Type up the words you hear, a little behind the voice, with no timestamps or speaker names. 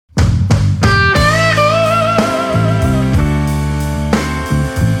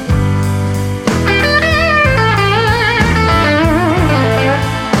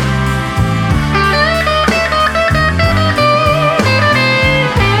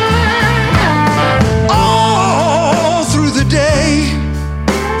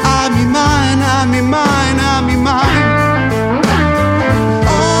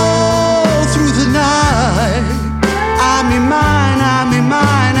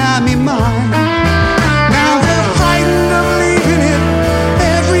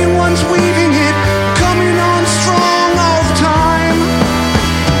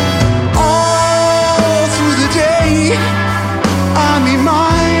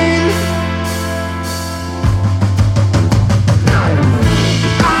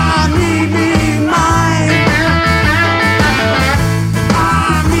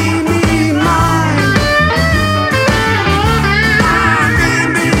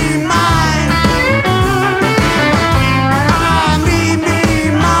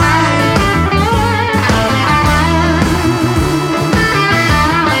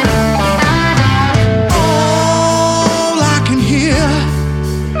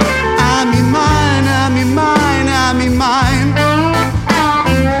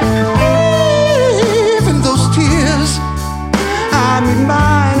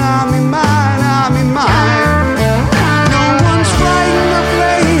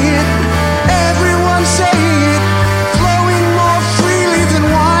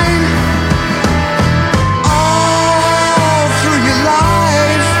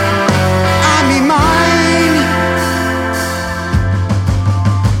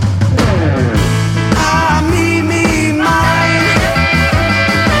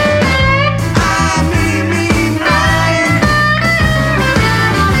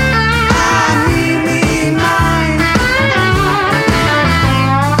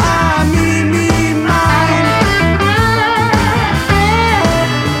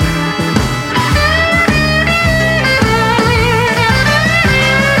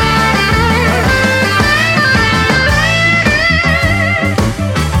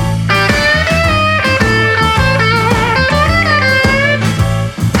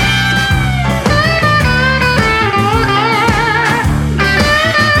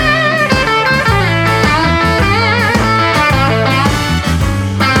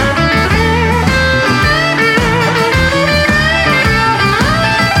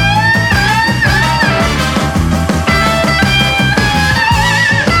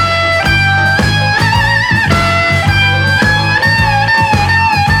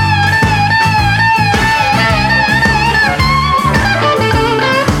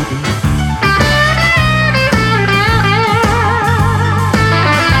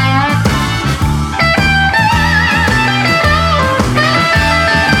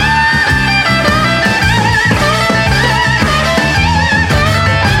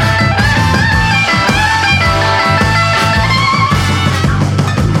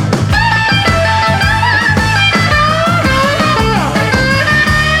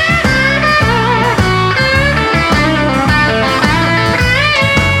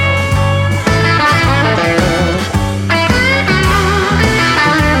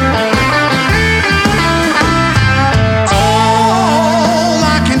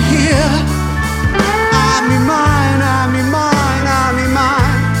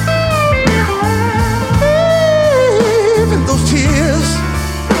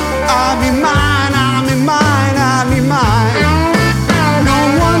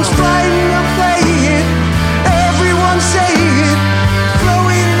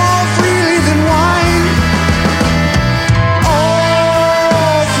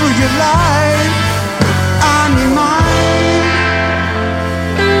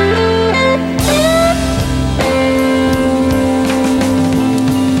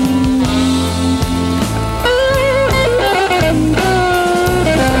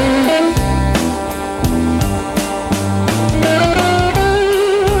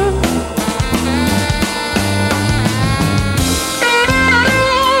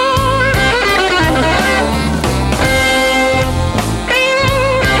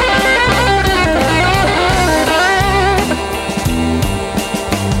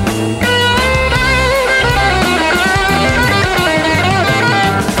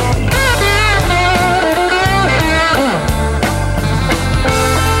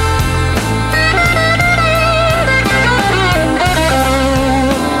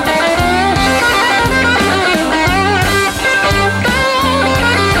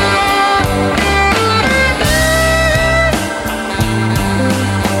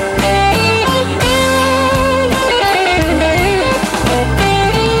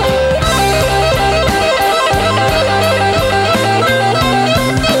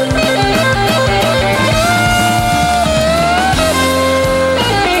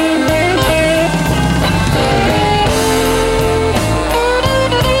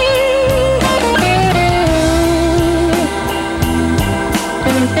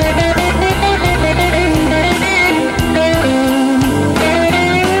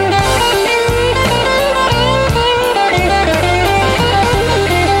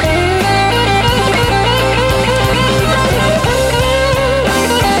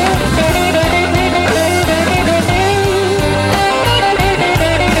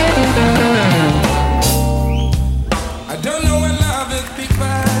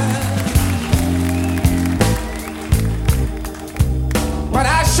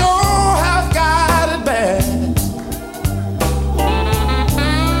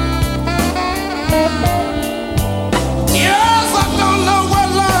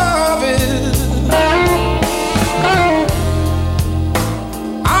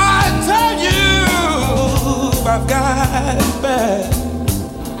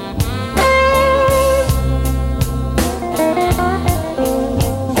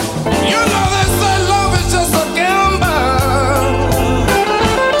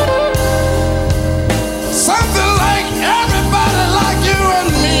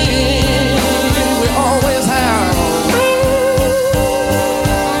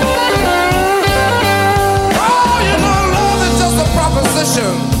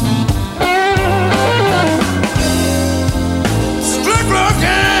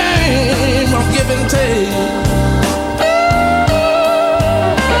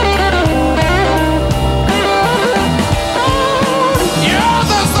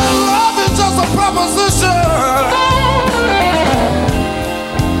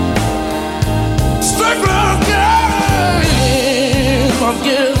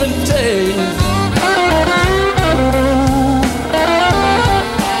me tell you.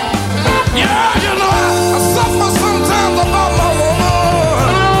 Yeah, you know, I suffer sometimes about my woman.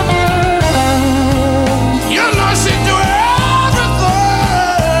 You know she do everything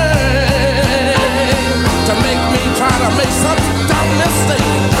to make me try to make some dumb mistake.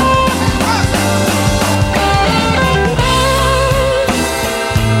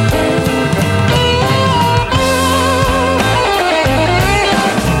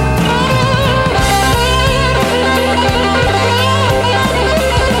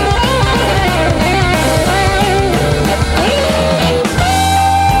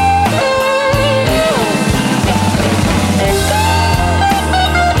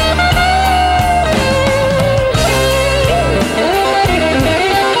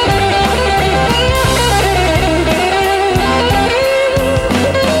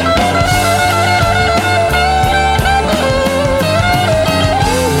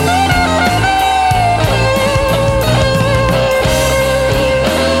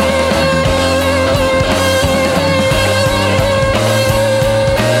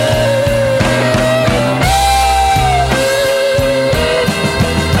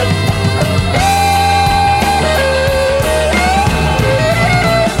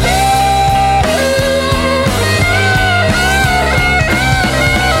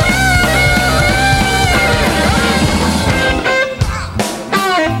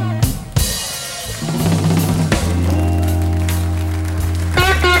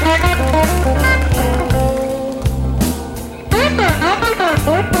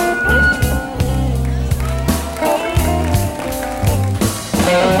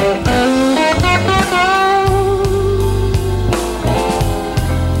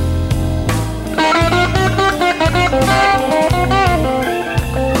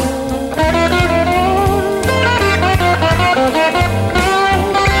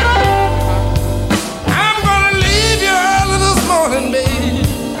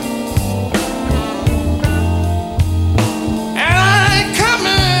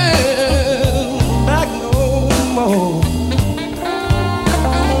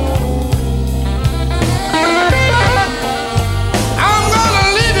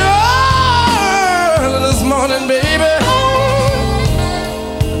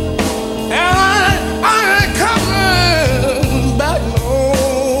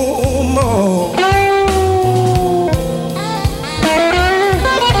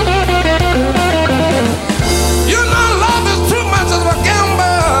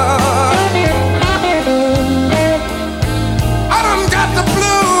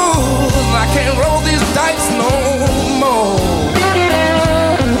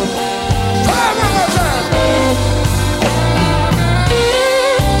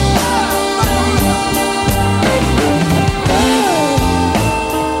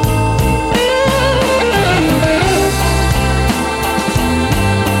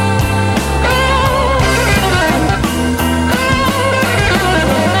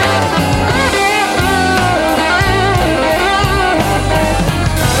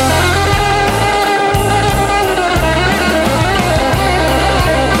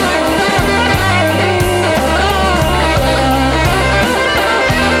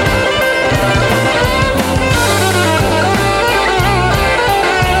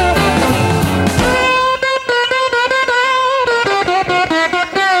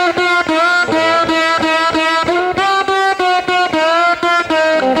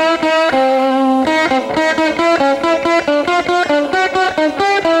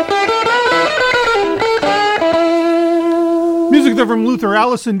 From Luther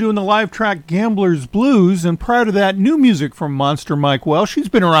Allison doing the live track Gambler's Blues, and prior to that, new music from Monster Mike Welsh. She's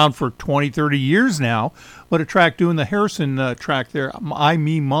been around for 20, 30 years now, but a track doing the Harrison track there, I,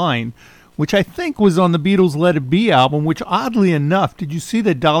 Me, Mine, which I think was on the Beatles' Let It Be album, which oddly enough, did you see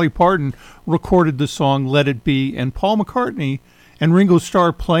that Dolly Parton recorded the song Let It Be, and Paul McCartney and Ringo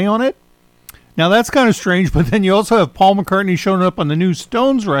Starr play on it? Now that's kind of strange, but then you also have Paul McCartney showing up on the new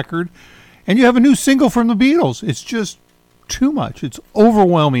Stones record, and you have a new single from the Beatles. It's just too much. It's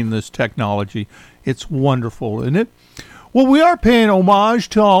overwhelming, this technology. It's wonderful, isn't it? Well, we are paying homage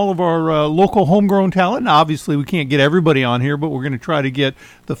to all of our local homegrown talent. And obviously, we can't get everybody on here, but we're going to try to get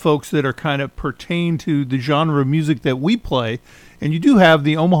the folks that are kind of pertain to the genre of music that we play. And you do have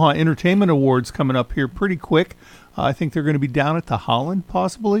the Omaha Entertainment Awards coming up here pretty quick. I think they're going to be down at the Holland,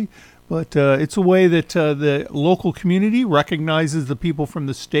 possibly. But it's a way that the local community recognizes the people from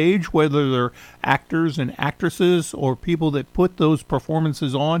the stage, whether they're actors and actresses or people that put those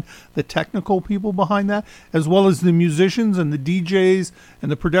performances on, the technical people behind that, as well as the musicians and the DJs and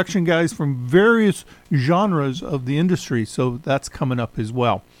the production guys from various genres of the industry. So that's coming up as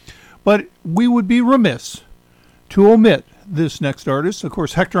well. But we would be remiss to omit this next artist. Of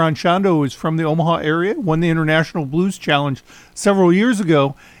course, Hector Anchondo is from the Omaha area, won the International Blues Challenge several years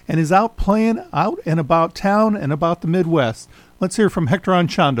ago, and is out playing out and about town and about the Midwest. Let's hear from Hector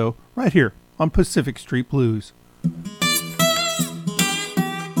Anchondo right here on Pacific Street Blues. I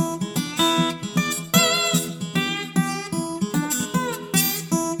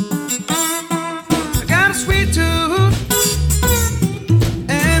got a sweet tooth,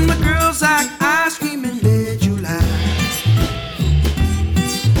 and my girls like ice cream in mid-July.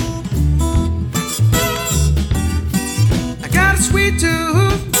 Sweet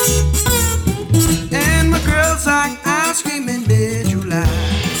tooth, and my girls like ice cream in mid-July.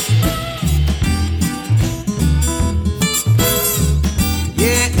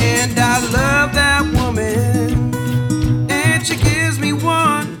 Yeah, and I love that woman, and she gives me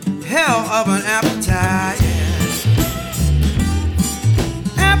one hell of an appetite.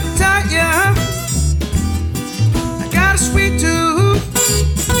 Appetite, yeah. I got a sweet tooth,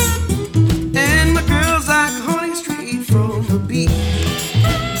 and my girls like honey straight from the beach.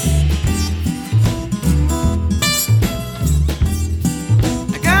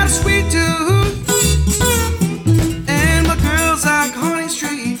 I got a sweet tooth, and my girls like honey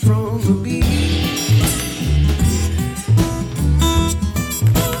straight from the beach.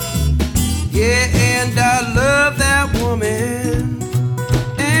 Yeah, and I love that woman,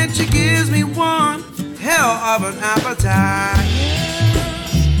 and she gives me one hell of an appetite.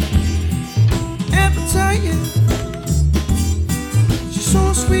 Appetite, yeah. She's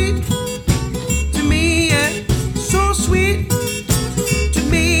so sweet to me, yeah. So sweet to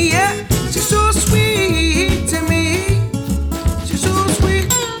me, yeah. She's so sweet to me. She's so sweet.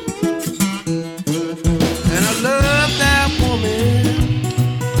 And I love that woman,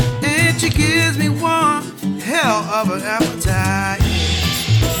 and she gives me one hell of an appetite.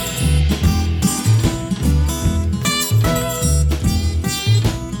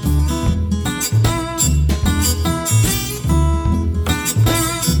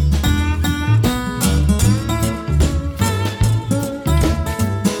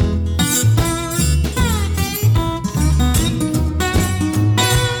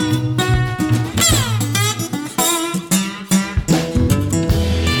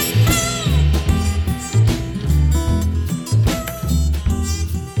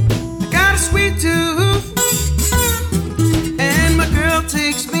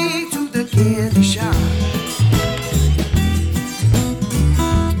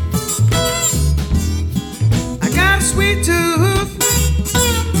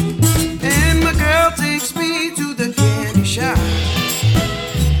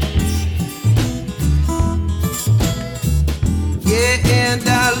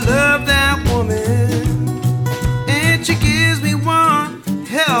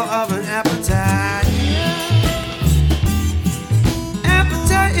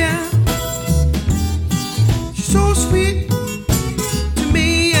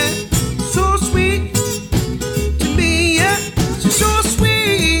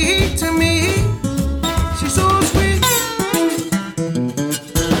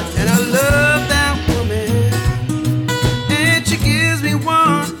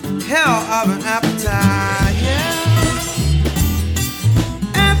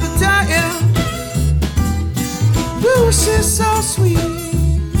 She's so sweet.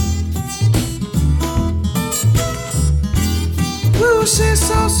 Ooh, she's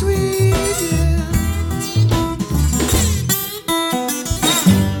so sweet, yeah.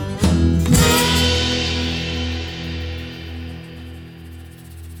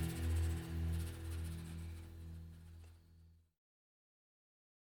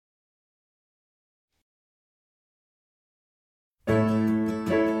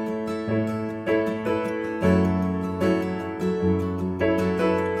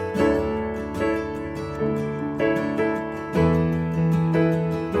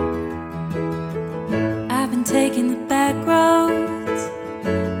 Taking the back roads,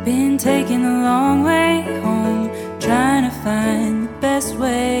 been taking the long way home, trying to find the best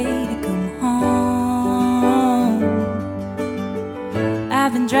way to come home.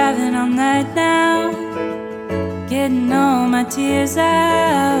 I've been driving all night now, getting all my tears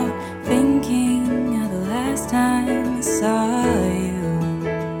out, thinking of the last time I saw you.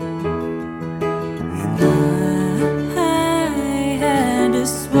 And I had to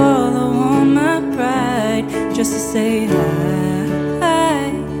swallow say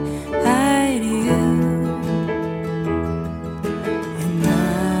hi, hi to you. And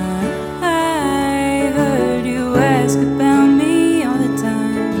I heard you ask about me all the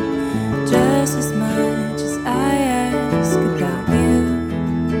time, just as much as I ask about you.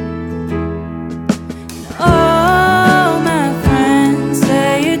 And all my friends say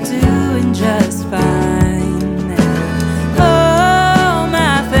you're doing just fine. And all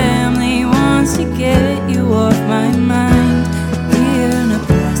my family wants to get you off my mind. Dear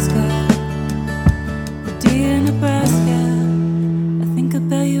Nebraska, dear Nebraska, I think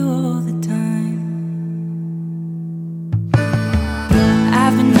about you all the time.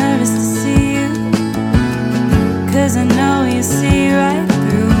 I've been nervous to see you, 'cause I know you see right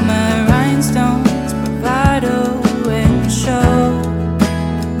through my rhinestones, bravado and show.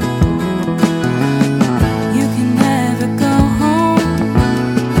 You can never go home,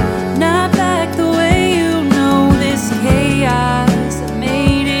 not back the way you know. This chaos I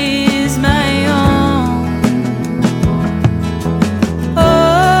made is my own.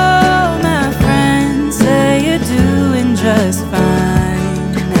 Oh, my friends say you're doing just fine.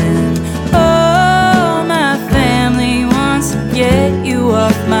 And oh, my family wants to get you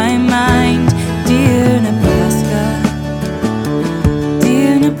off my mind. Dear Nebraska,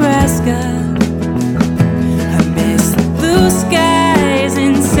 dear Nebraska, I miss the blue skies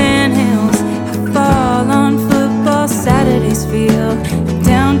and sand hills. I fall on football Saturdays, feel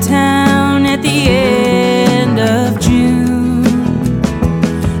downtown at the end of June.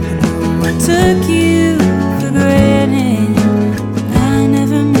 I know I took you for granted, I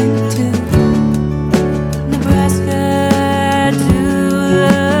never meant to. Nebraska, I do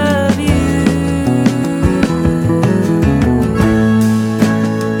love you.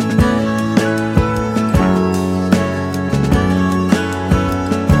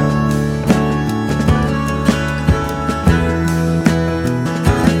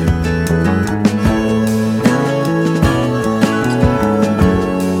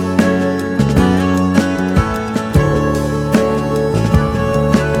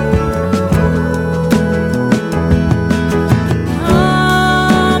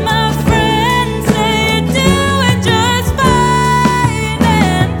 All my friends say you're doing just fine.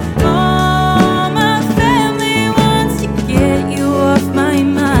 And all my family wants to get you off my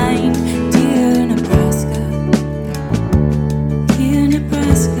mind. Dear Nebraska, dear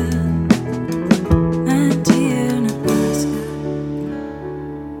Nebraska, my dear Nebraska,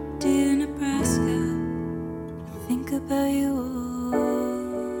 dear Nebraska, I think about you all.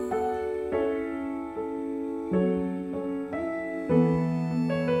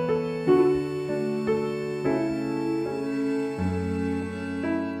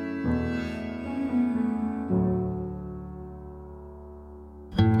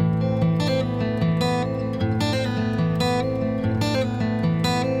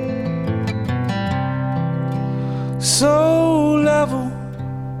 So level,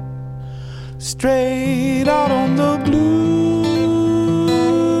 straight out on the blue.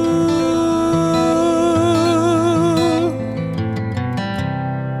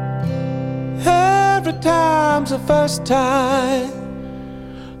 Every time's the first time.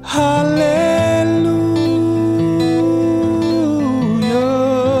 Hallelujah.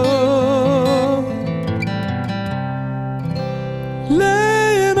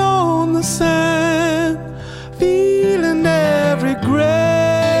 Laying on the sand, feeling every grain.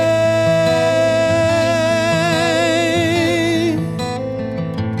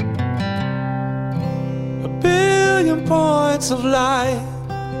 A billion points of light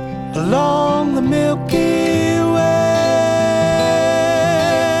along the Milky Way.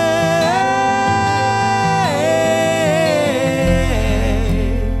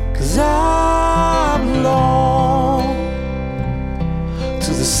 'Cause I belong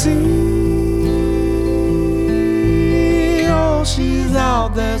to the sea. Oh, she's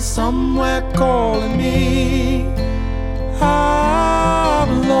out there somewhere calling me. I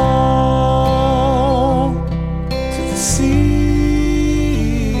belong to the sea.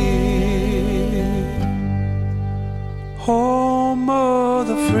 Home of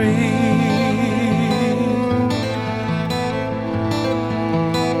the free.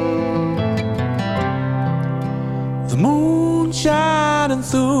 The moon shining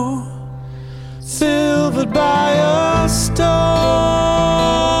through, silvered by a star,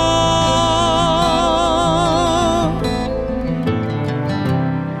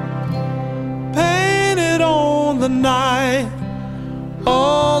 painted on the night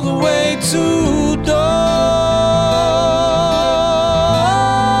all the way to dawn.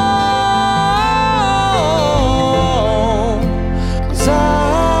 'Cause I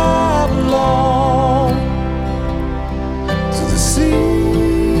belong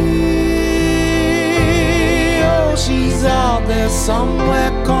out there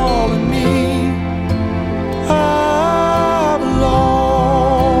somewhere calling me. I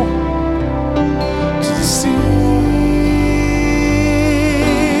belong to the sea.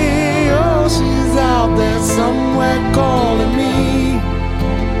 Oh, she's out there somewhere calling me.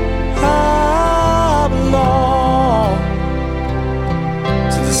 I belong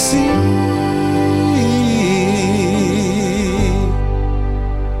to the sea.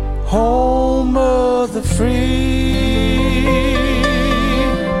 Home of the free.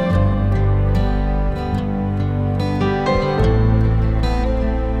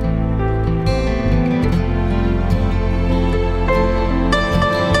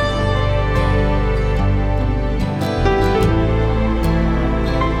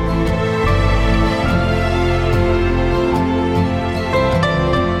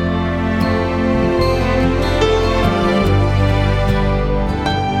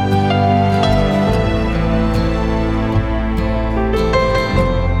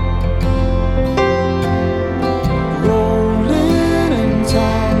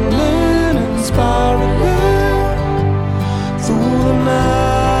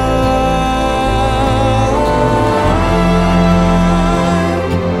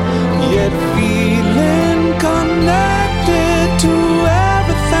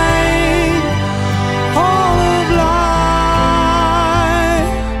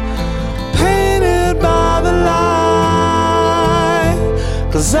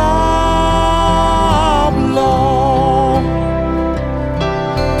 Cause I belong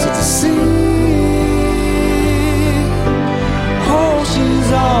to the sea. Oh,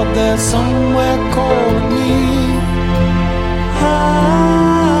 she's out there somewhere calling me.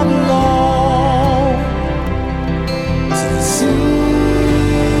 I belong to the sea.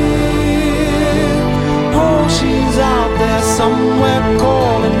 Oh, she's out there somewhere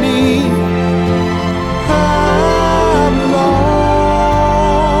calling me. I belong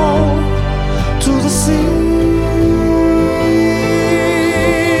to the sea.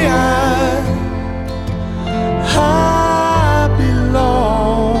 I belong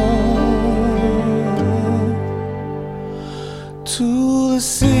to the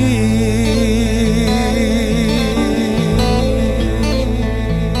sea.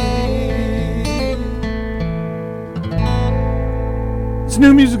 It's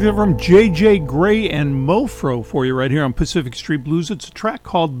new music from J.J. Grey and Mofro for you right here on Pacific Street Blues. It's a track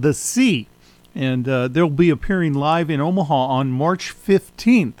called The Sea, and they'll be appearing live in Omaha on March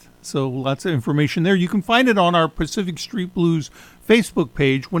 15th. So lots of information there. You can find it on our Pacific Street Blues Facebook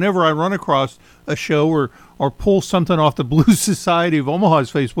page. Whenever I run across a show or pull something off the Blues Society of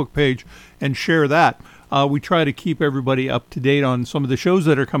Omaha's Facebook page and share that, we try to keep everybody up to date on some of the shows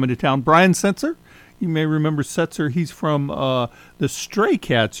that are coming to town. Brian Setzer, you may remember Setzer. He's from the Stray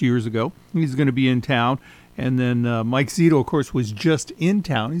Cats years ago. He's going to be in town. And then Mike Zito, of course, was just in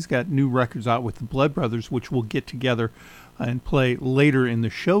town. He's got new records out with the Blood Brothers, which we'll get together and play later in the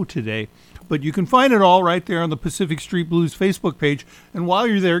show today. But you can find it all right there on the Pacific Street Blues Facebook page. And while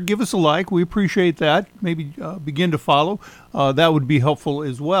you're there, give us a like. We appreciate that. Maybe begin to follow. That would be helpful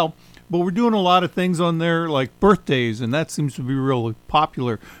as well. But we're doing a lot of things on there, like birthdays, and that seems to be really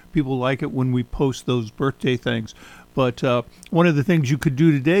popular. People like it when we post those birthday things. But one of the things you could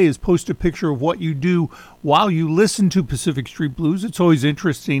do today is post a picture of what you do while you listen to Pacific Street Blues. It's always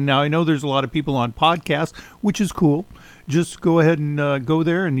interesting. Now, I know there's a lot of people on podcasts, which is cool. Just go ahead and go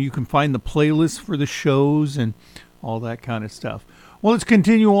there, and you can find the playlist for the shows and all that kind of stuff. Well, let's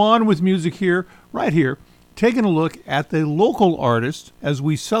continue on with music here, right here, taking a look at the local artists as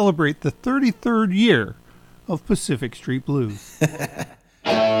we celebrate the 33rd year of Pacific Street Blues.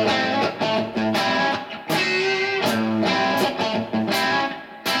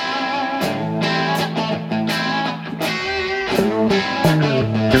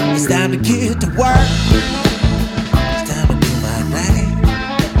 It's time to get to work. It's time to do my thing.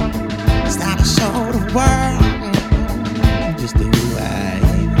 It's time to show the world just who I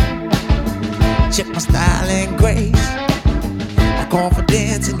am. Check my style and grace, my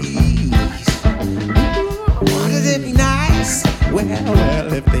confidence and ease. Wouldn't it be nice?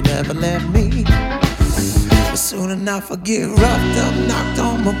 Well, if they never left me. But soon enough I get roughed up, knocked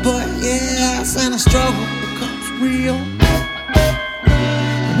on my butt, yes, and the struggle becomes real.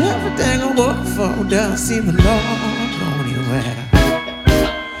 Everything I work for doesn't seem to Lord go anywhere.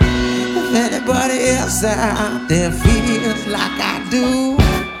 If anybody else out there feels like I do,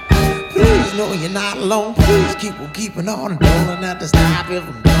 please know you're not alone. Please keep on keeping on and don't have to stop you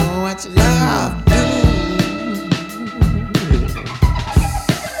from doing what you love to do.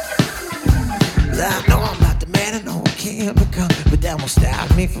 'Cause I know I'm not the man and no one can become, but that won't stop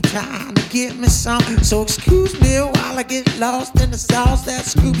me from trying to get me some. So excuse me while I get lost in the sauce. That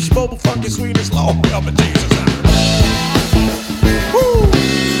Scooby Spoble funky sweetest Lord help me Jesus. Woo!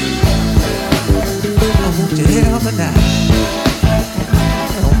 I want you to help me now.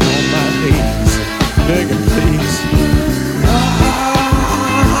 I'm on my knees, begging please.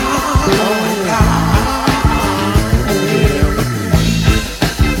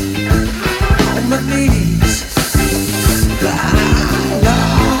 On my knees.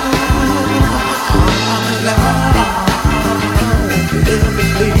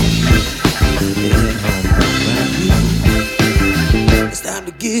 It's time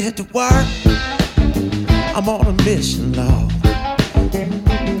to get to work. I'm on a mission, Lord.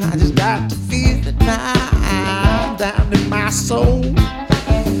 I just got to feel it now down in my soul.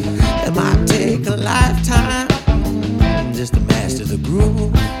 It might take a lifetime just to master the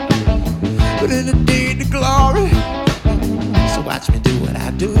groove, but in the day to glory. So watch me do what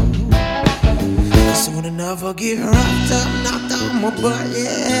I do. Soon enough I'll get roughed up, knocked on my butt,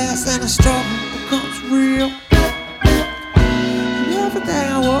 yes, and the struggle becomes real. And everything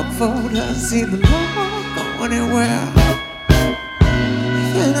I work for doesn't seem to go anywhere.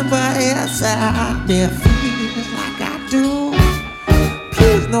 If anybody else out there feels like I do,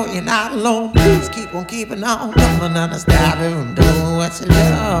 please know you're not alone. Please keep on keeping on. Don't let nothing stop you from doing what you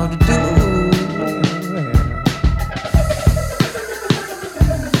love to do.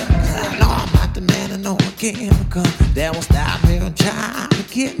 Can't become, that won't stop me from trying to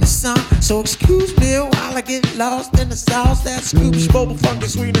get me some. So excuse me while I get lost in the sauce. That Scooby Spoble funky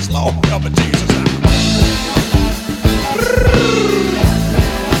sweetest Lord help me Jesus. I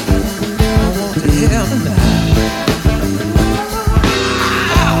want to hear me now.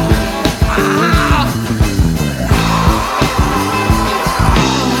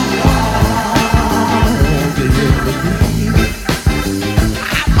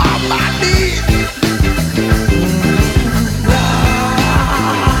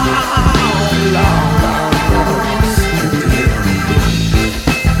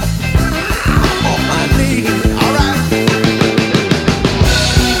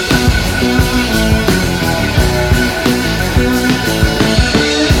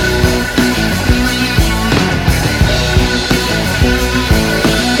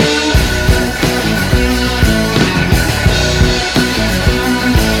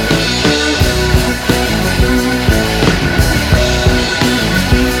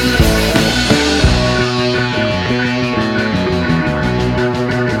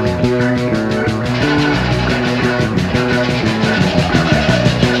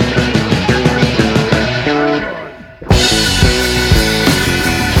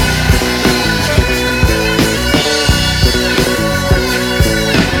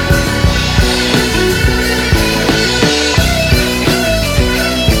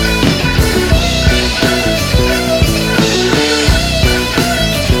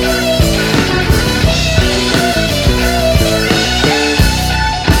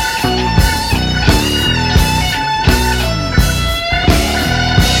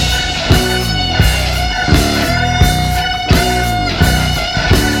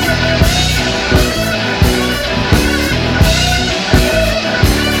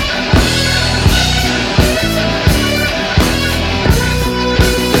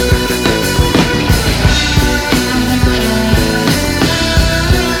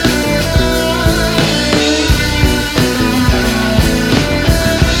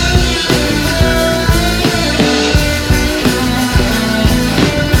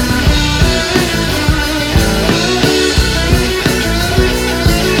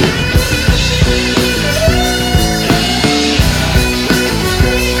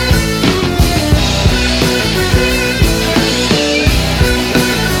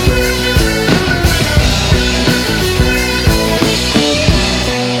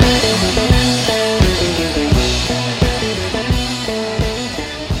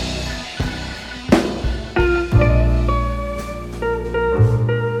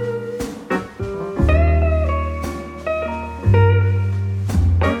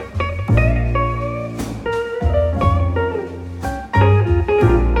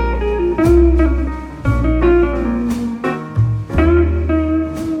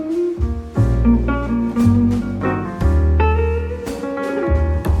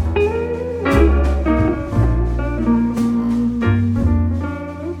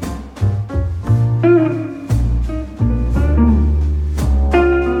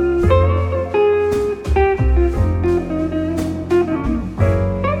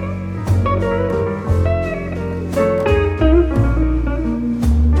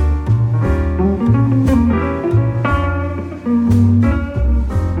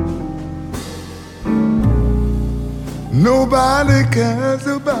 Nobody cares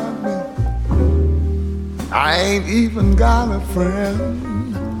about me. I ain't even got a friend.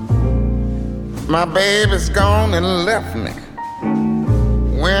 My baby's gone and left me.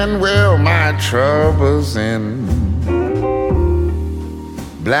 When will my troubles end?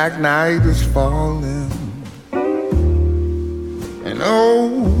 Black night is falling, and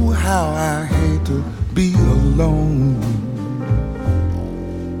oh, how I hate to be alone.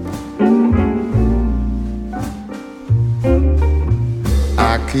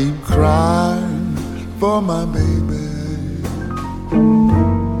 I keep crying for my baby,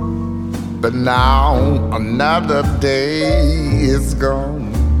 but now another day is gone.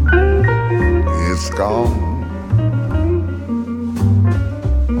 It's gone.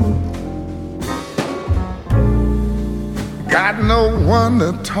 Got no one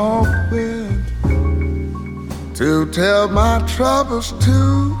to talk with, to tell my troubles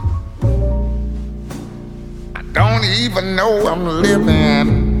to. I don't even know I'm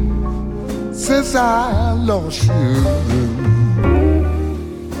living since I lost you.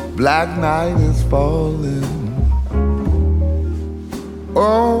 Black night is falling.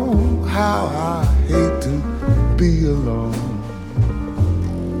 Oh, how I hate to be alone.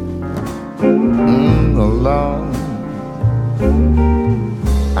 Alone.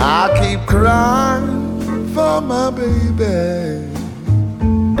 I keep crying for my baby,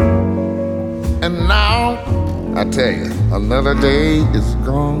 and now I tell you, another day is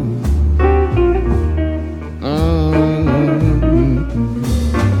gone.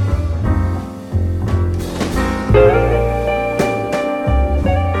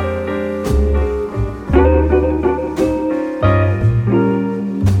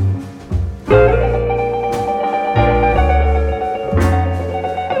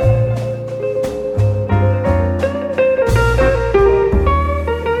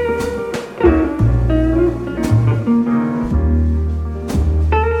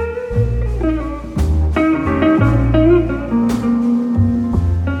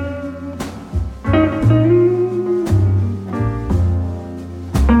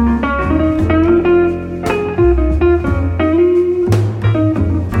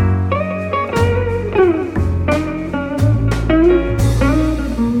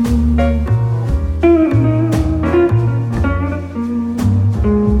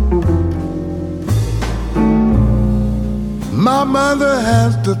 My mother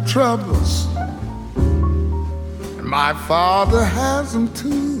has the troubles, and my father has them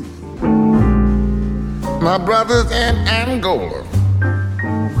too. My brother's in Angola,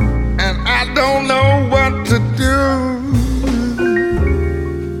 and I don't know what to do.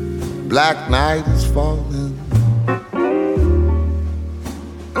 Black night is falling.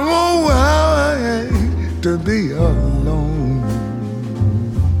 Oh, how I hate to be alone.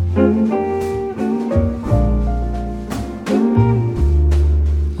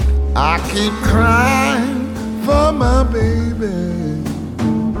 I keep crying for my baby.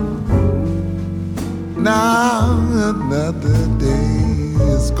 Now another day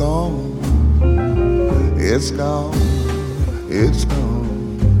is gone. It's gone. It's gone.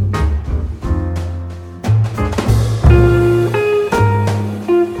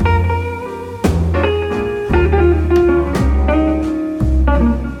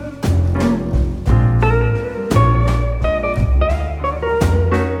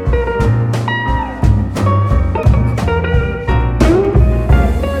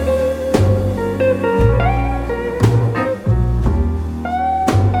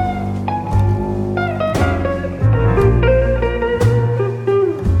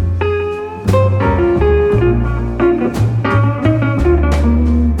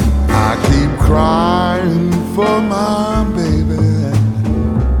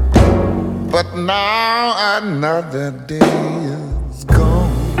 Another day is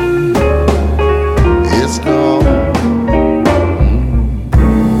gone. It's gone.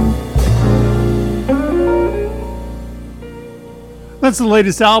 That's the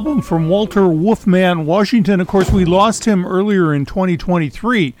latest album from Walter Wolfman Washington. Of course, we lost him earlier in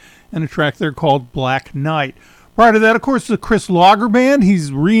 2023, and a track there called Black Night. Prior to that, of course, the Chris Lager Band.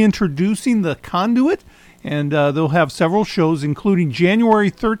 He's reintroducing the Conduit, and they'll have several shows, including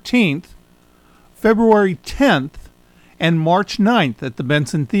January 13th, February 10th, and March 9th at the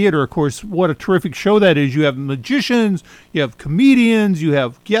Benson Theater. Of course, what a terrific show that is. You have magicians, you have comedians, you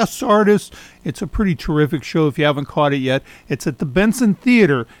have guest artists. It's a pretty terrific show if you haven't caught it yet. It's at the Benson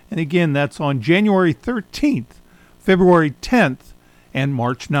Theater, and again, that's on January 13th, February 10th, and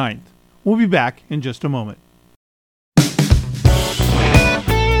March 9th. We'll be back in just a moment.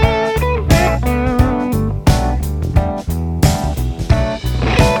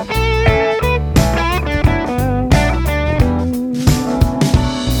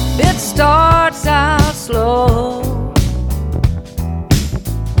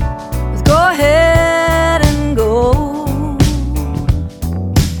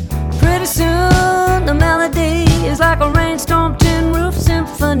 like a rainstorm tin roof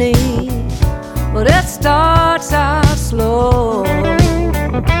symphony, but it starts out slow.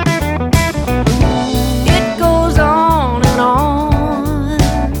 It goes on and on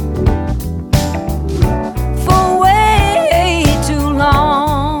for way too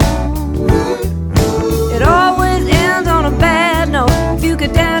long. It always ends on a bad note. If you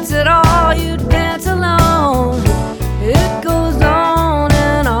could dance at all, you'd dance alone. It goes on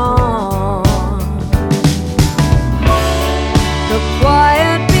and on. The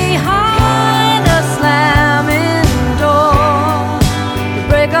quiet behind a slamming door, the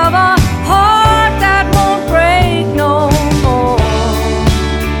break of a heart that won't break no more.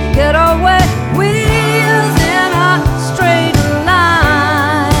 Getaway wheels in a straight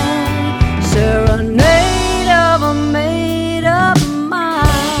line, serenade of a made-up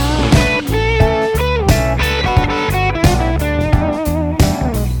mind.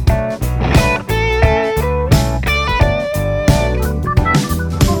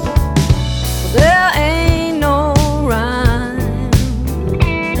 There ain't no rhyme,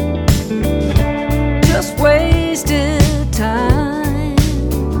 just wasted time.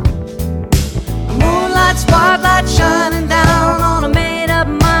 A moonlight spotlight shining down on a made-up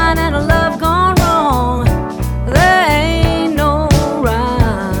mind and a love gone wrong. There ain't no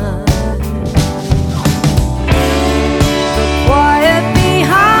rhyme. The quiet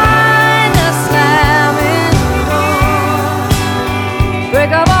behind a slamming door,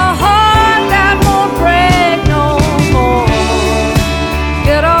 break of a heart that won't break no more.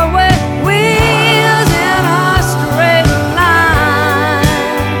 Getaway wheels in a straight line,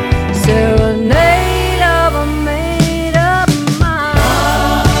 serenade of a made-up mind.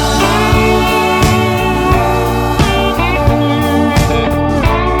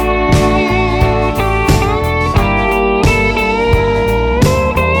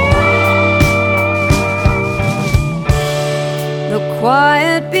 The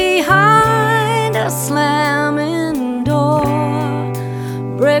quiet behind a slamming door,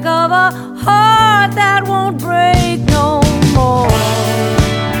 break of a heart that won't break no more.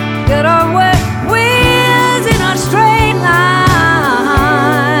 Getaway wheels in a straight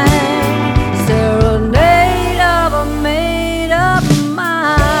line, serenade of a made-up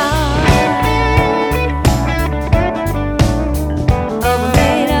mind. Of a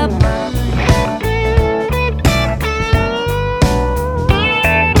made-up mind.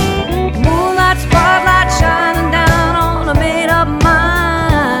 Moonlight spotlight shining down on a made-up mind.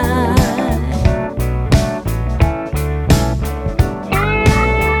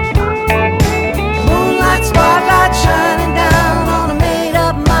 Moonlight spotlight shining down on a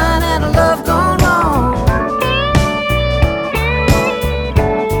made-up mind and a love gone wrong.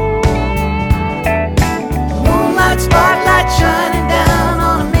 Moonlight spotlight shining down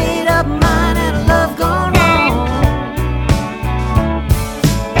on a made-up mind and a love gone wrong.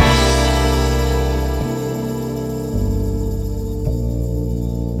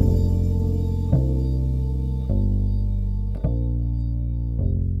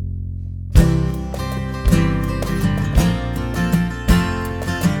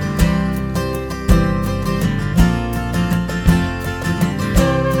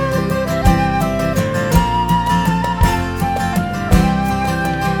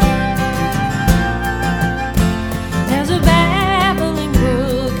 There's a babbling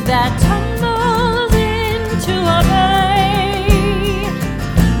brook that tumbles into a bay,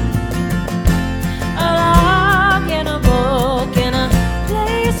 a log and a book and a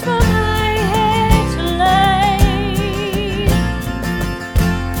place for my head to lay.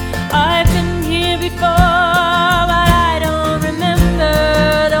 I've been here before, but I don't remember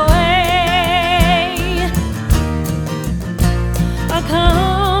the way. A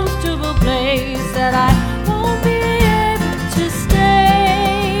comfortable place that I won't be able to stay.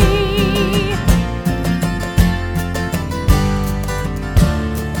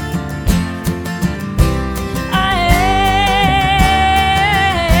 I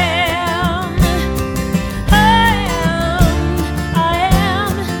am, I am, I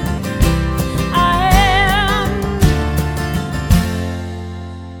am, I am.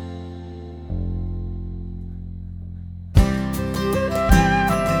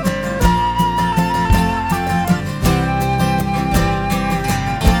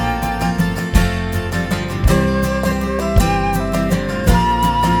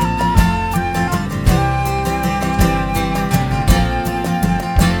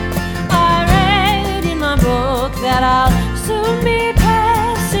 I read in my book that I'll soon be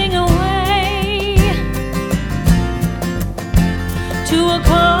passing away to a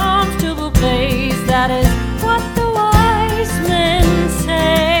comfortable place that is what the wise men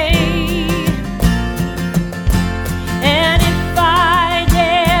say.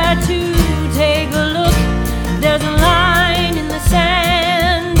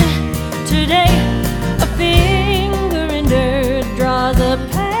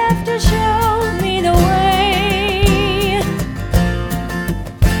 show me the way.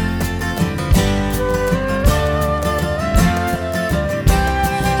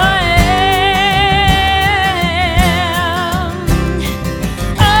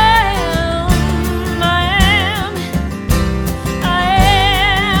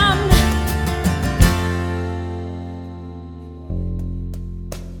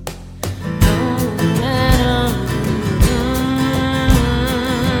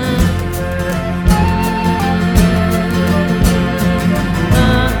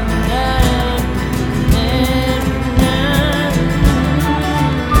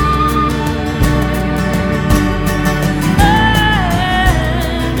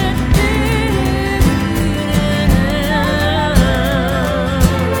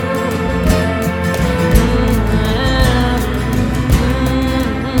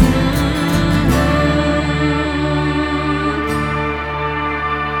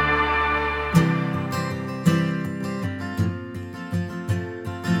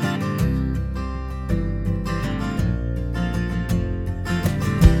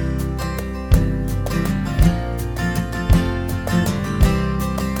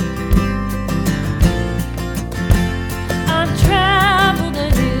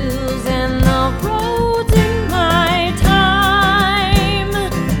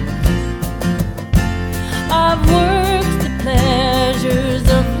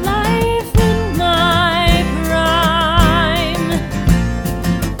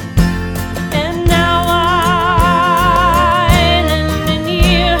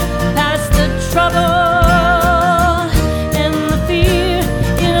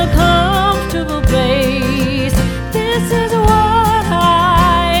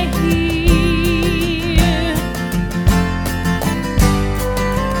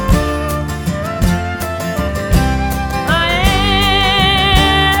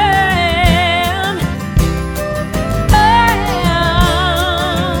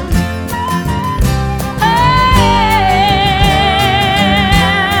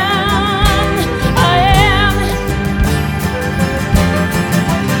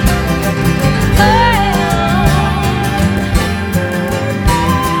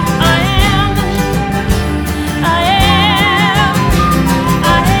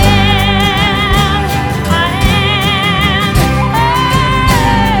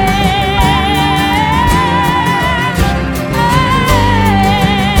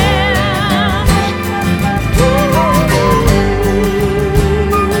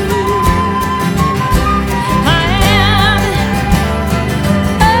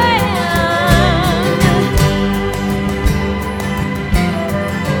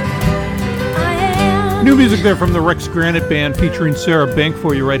 New music there from the Rex Granite Band featuring Sarah Bank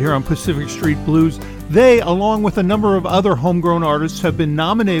for you right here on Pacific Street Blues. They, along with a number of other homegrown artists, have been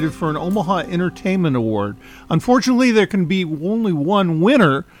nominated for an Omaha Entertainment Award. Unfortunately, there can be only one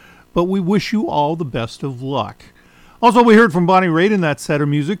winner, but we wish you all the best of luck. Also, we heard from Bonnie Raitt in that set of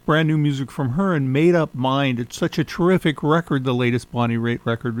music, brand new music from her and Made Up Mind. It's such a terrific record, the latest Bonnie Raitt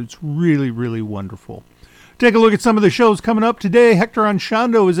record. It's really, really wonderful. Take a look at some of the shows coming up today. Hector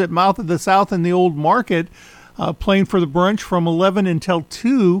Anchondo is at Mouth of the South in the Old Market, playing for the brunch from 11 until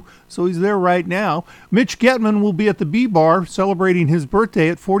 2, so he's there right now. Mitch Getman will be at the B-Bar celebrating his birthday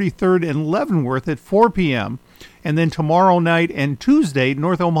at 43rd and Leavenworth at 4 p.m. And then tomorrow night and Tuesday,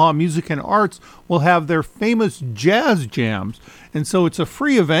 North Omaha Music and Arts will have their famous jazz jams. And so it's a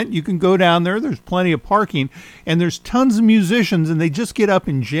free event. You can go down there. There's plenty of parking. And there's tons of musicians, and they just get up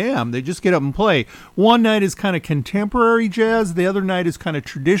and jam. They just get up and play. One night is kind of contemporary jazz. The other night is kind of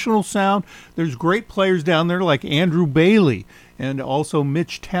traditional sound. There's great players down there like Andrew Bailey. And also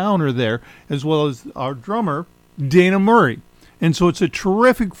Mitch Towner there, as well as our drummer, Dana Murray. And so it's a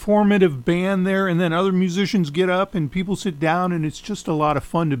terrific, formative band there, and then other musicians get up and people sit down, and it's just a lot of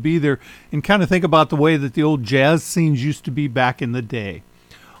fun to be there and kind of think about the way that the old jazz scenes used to be back in the day.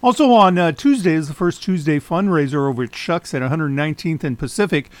 Also on Tuesday is the first Tuesday fundraiser over at Shucks at 119th and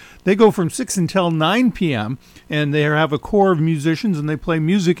Pacific. They go from 6 until 9 p.m., and they have a core of musicians, and they play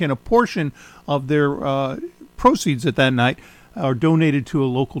music, and a portion of their proceeds at that night are donated to a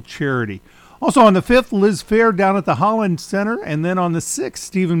local charity. Also on the 5th, Liz Fair down at the Holland Center. And then on the 6th,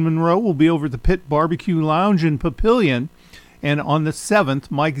 Stephen Monroe will be over at the Pit Barbecue Lounge in Papillion. And on the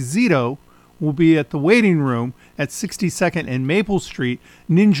 7th, Mike Zito will be at the Waiting Room at 62nd and Maple Street.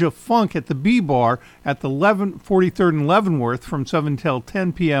 Ninja Funk at the B-Bar at the 43rd and Leavenworth from 7 till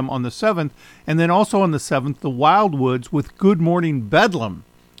 10 p.m. on the 7th. And then also on the 7th, the Wildwoods with Good Morning Bedlam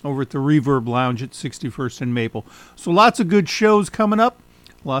over at the Reverb Lounge at 61st and Maple. So lots of good shows coming up.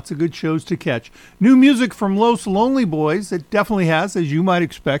 Lots of good shows to catch. New music from Los Lonely Boys. It definitely has, as you might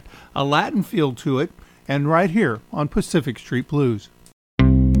expect, a Latin feel to it. And right here on Pacific Street Blues.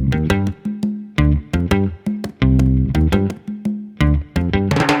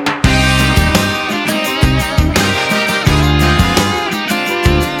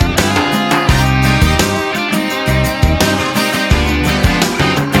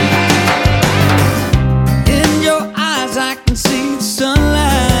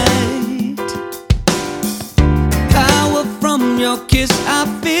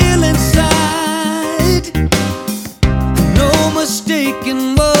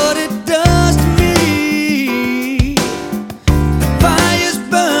 Mistaken what it does to me. Fire's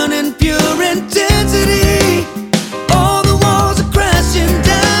burning, pure intensity. All the walls are crashing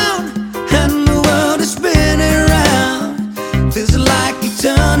down, and the world is spinning round. Feels like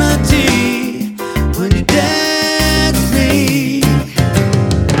eternity when you dance with me.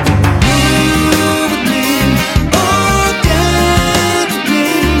 Move with me, oh dance with me.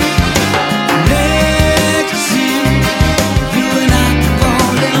 Ecstasy.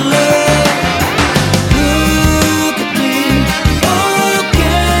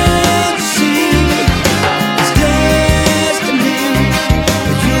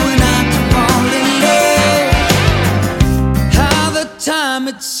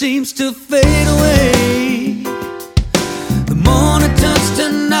 It seems to fade away. The morning turns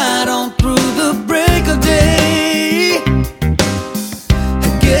to night on through the break of day.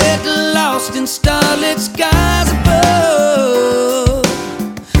 I get lost in starlit skies above.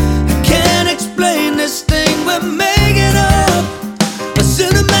 I can't explain this thing we're making up. A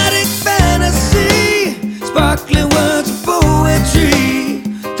cinematic fantasy, sparkling words of poetry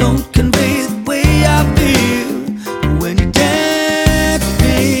don't convey the way I feel when you dance.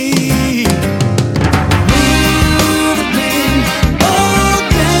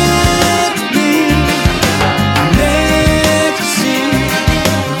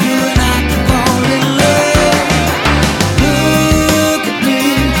 Ooh.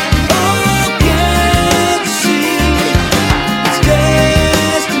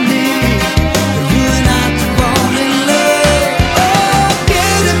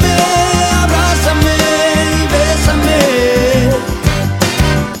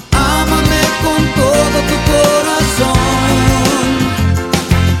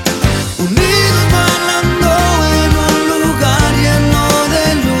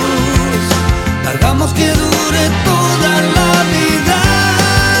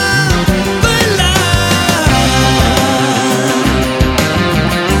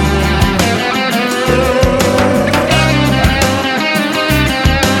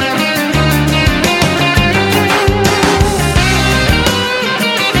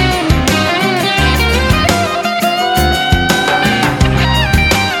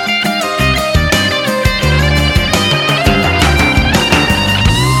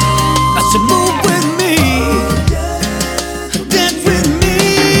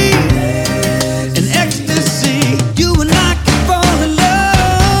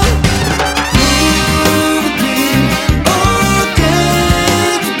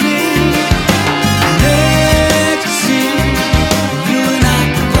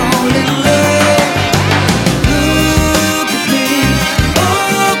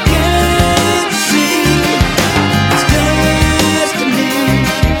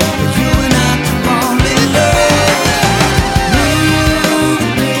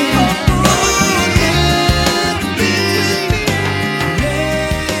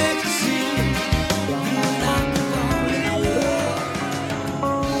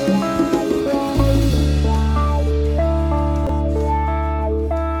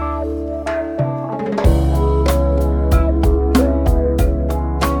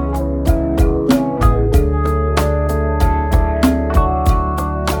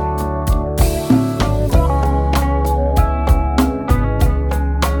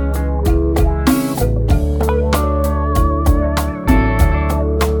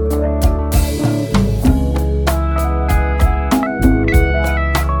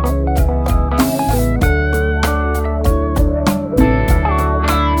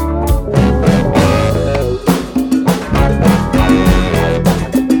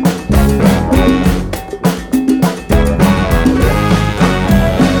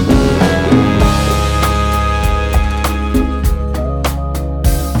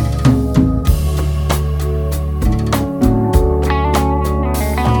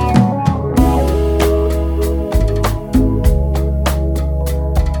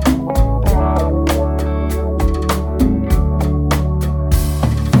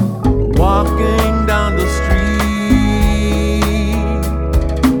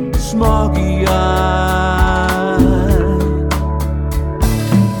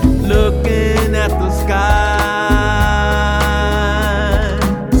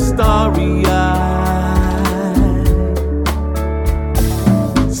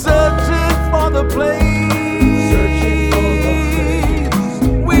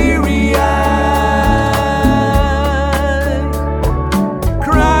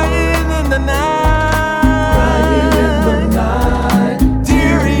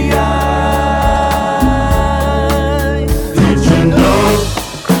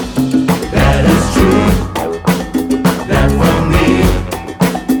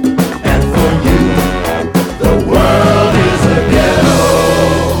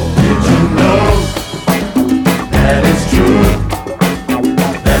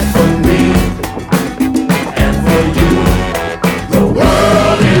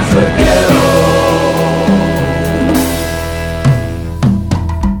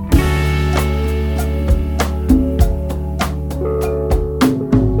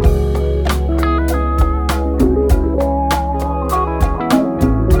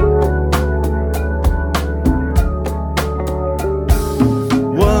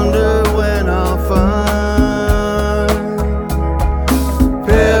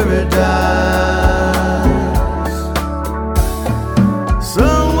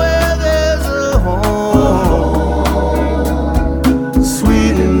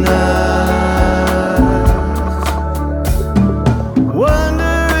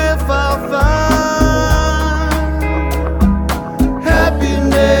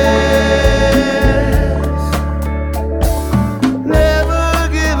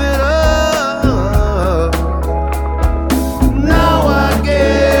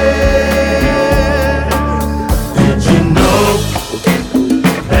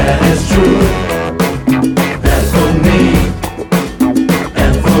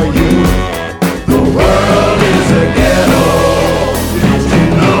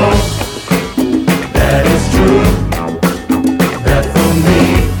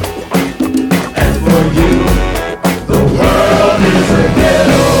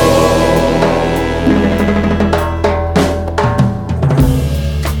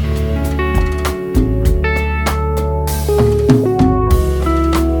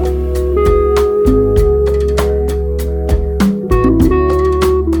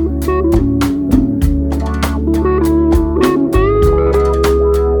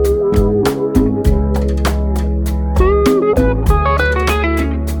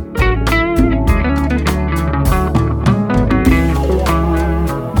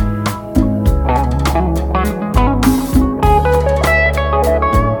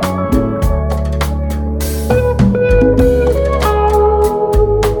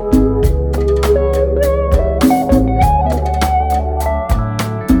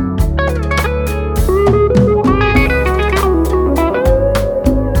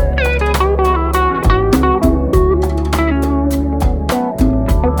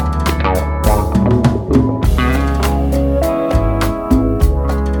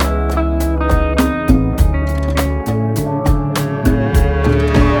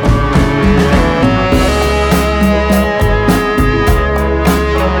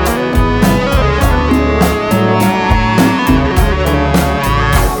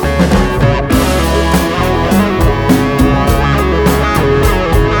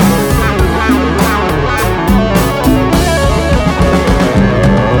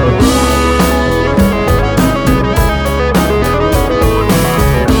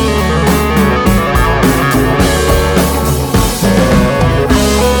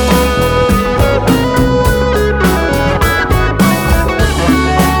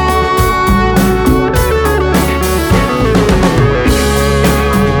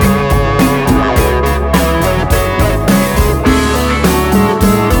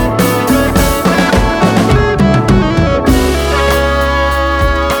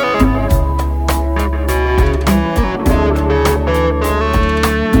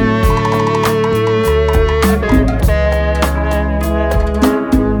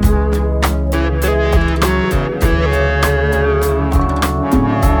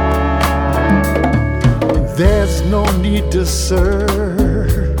 to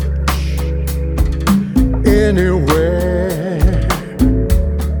search anywhere.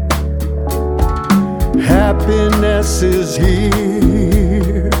 Happiness is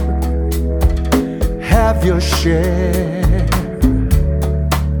here. Have your share.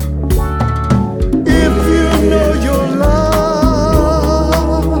 If you know your love,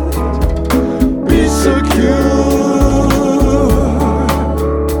 be secure.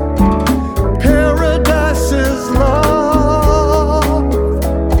 Paradise is love,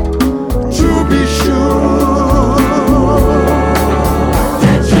 to be sure.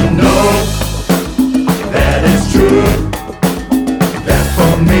 Did you know that it's true? That's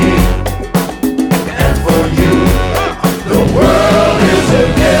for me and for you.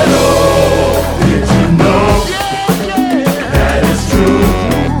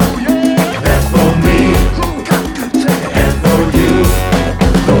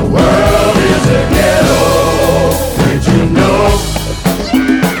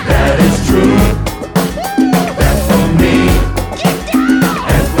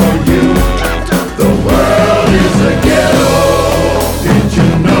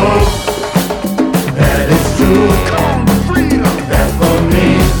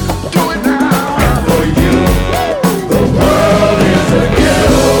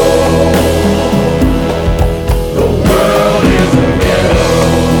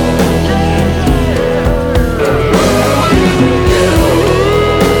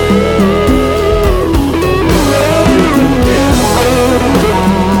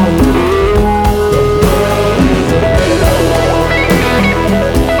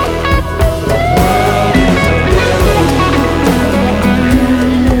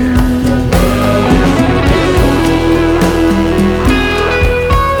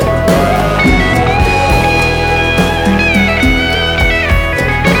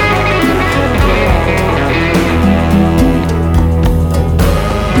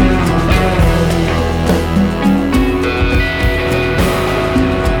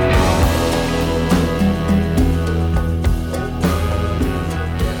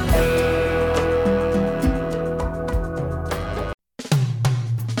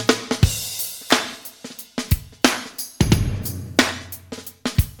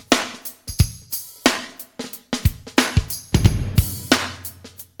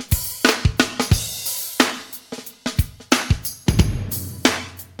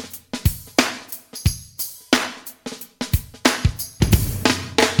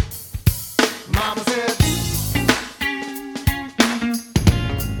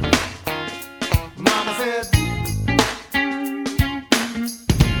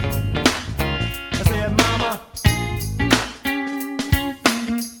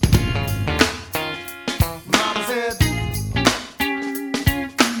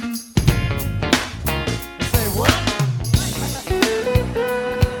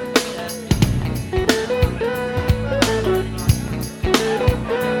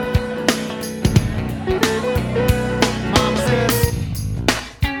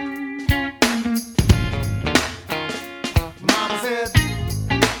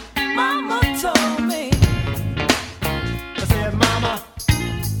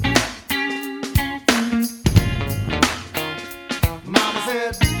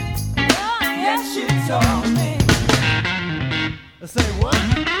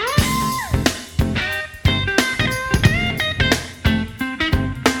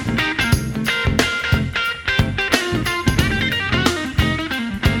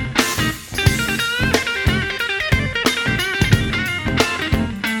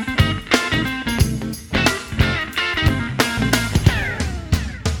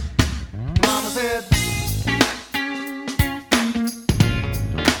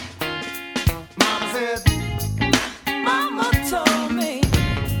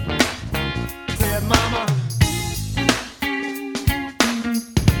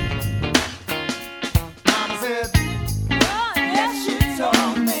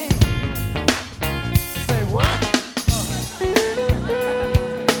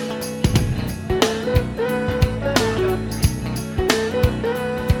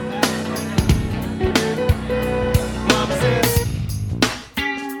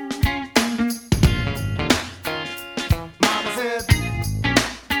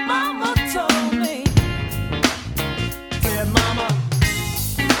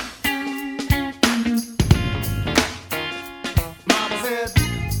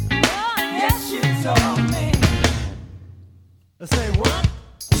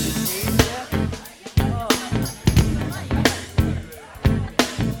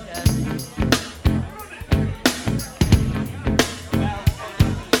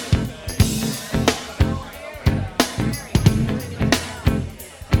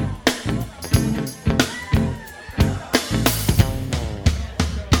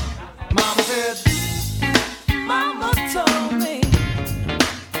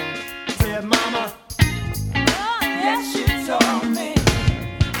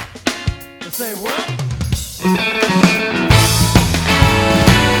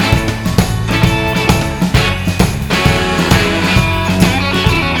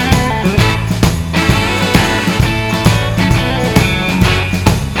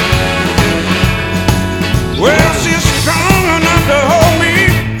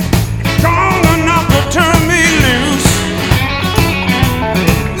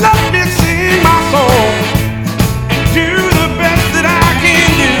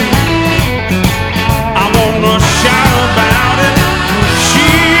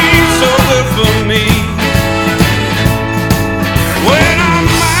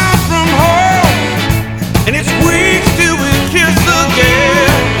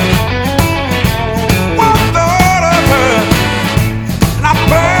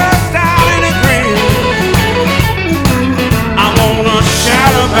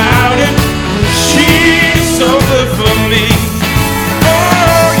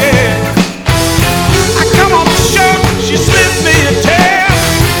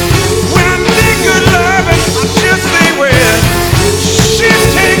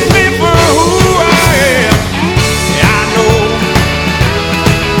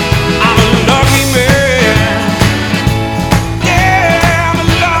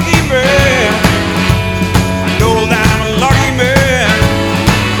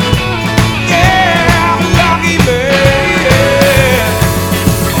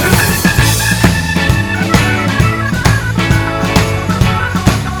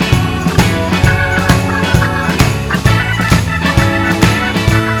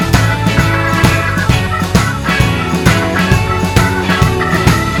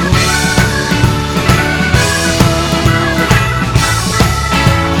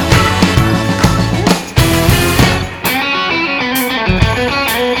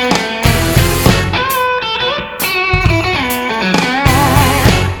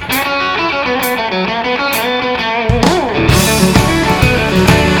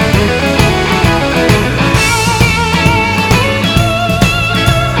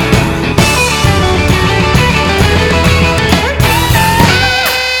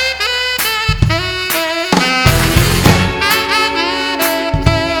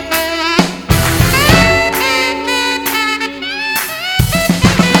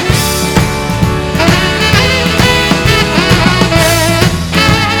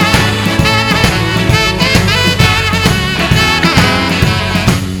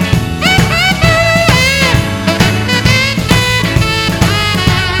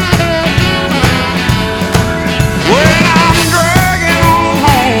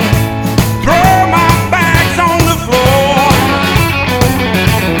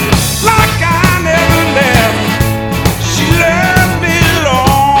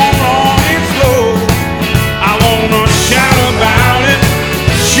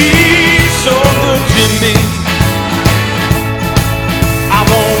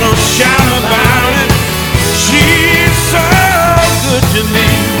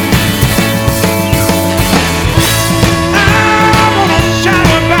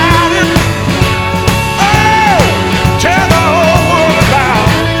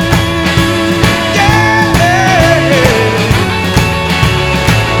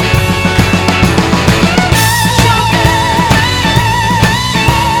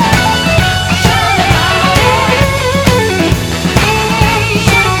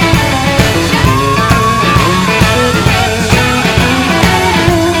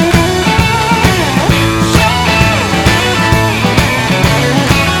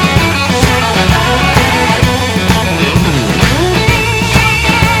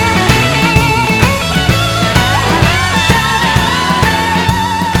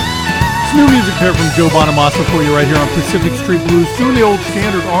 Here from Joe Bonamassa for you right here on Pacific Street Blues, doing the old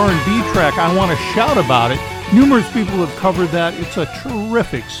standard R&B track. I Want to Shout About It. Numerous people have covered that. It's a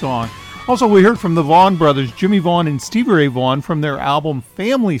terrific song. Also, we heard from the Vaughan brothers, Jimmy Vaughan and Stevie Ray Vaughan, from their album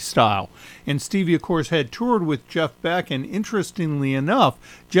Family Style. And Stevie, of course, had toured with Jeff Beck, and interestingly enough,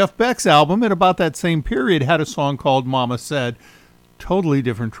 Jeff Beck's album at about that same period had a song called Mama Said. Totally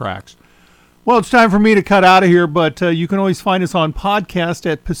different tracks. Well, it's time for me to cut out of here, but you can always find us on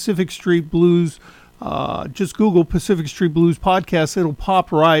podcast at Pacific Street Blues. Just Google Pacific Street Blues Podcast. It'll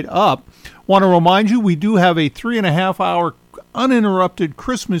pop right up. Want to remind you, we do have a 3.5-hour uninterrupted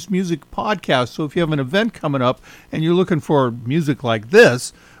Christmas music podcast. So if you have an event coming up and you're looking for music like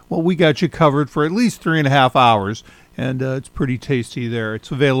this, well, we got you covered for at least 3.5 hours. And it's pretty tasty there. It's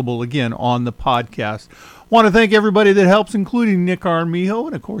available, again, on the podcast. Want to thank everybody that helps, including Nick Armijo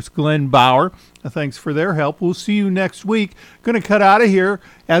and, of course, Glenn Bauer. Thanks for their help. We'll see you next week. Going to cut out of here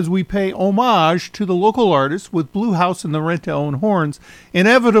as we pay homage to the local artists with Blue House and the Rent-to-Own Horns.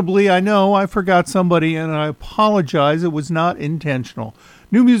 Inevitably, I know I forgot somebody, and I apologize. It was not intentional.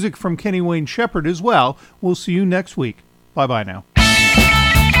 New music from Kenny Wayne Shepherd as well. We'll see you next week. Bye-bye now.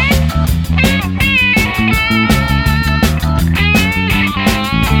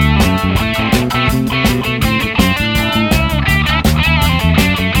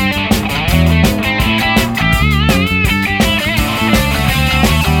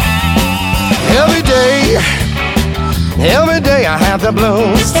 Every day I have the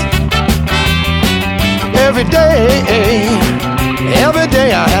blues. Every day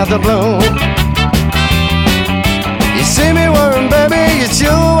I have the blues. You see me worrying, baby, it's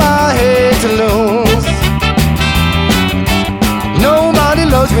you I hate to lose. Nobody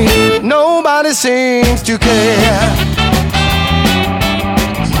loves me, nobody seems to care.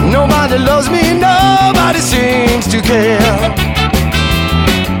 Nobody loves me, nobody seems to care.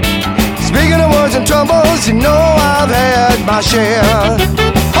 Speaking of words and troubles, you know I've had my share.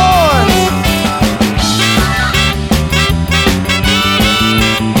 Horns!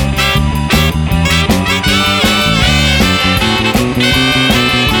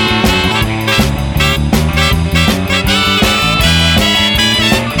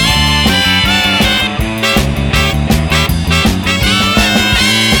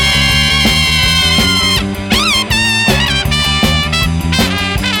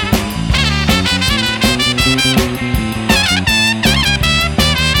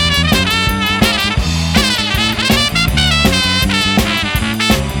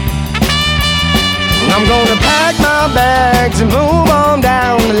 I'm gonna pack my bags and move on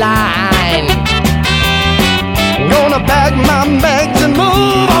down the line. I'm gonna pack my bags and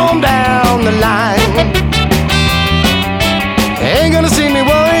move on down the line. Ain't gonna see me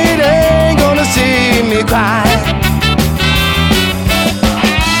worried, ain't gonna see me cry.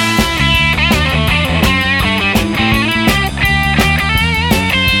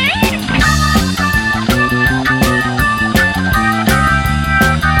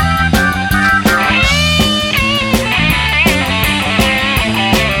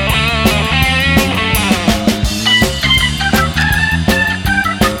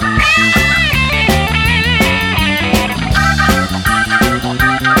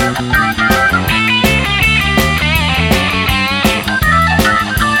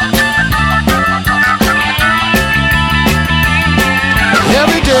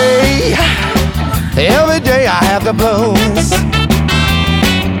 Every day I have the blues.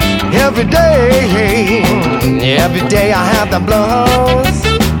 Every day I have the blues.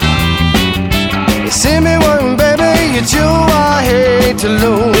 You see me working, baby, it's you I hate to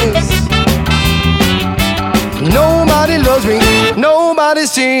lose. Nobody loves me, nobody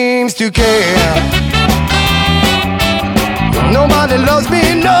seems to care. Nobody loves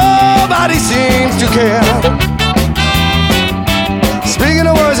me, nobody seems to care. Speaking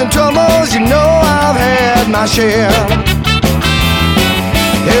of words and troubles, you know I've had my share.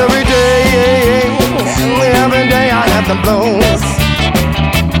 Every day I have the blues.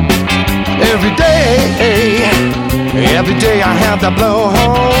 Every day I have the blues.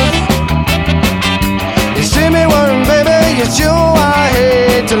 You see me worrying, baby, it's you I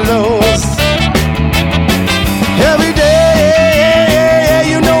hate to lose. Every day,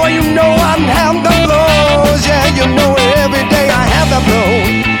 you know I'm having the blues. Yeah, you know every day I have the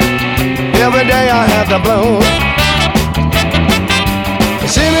blues. Every day I have the blues.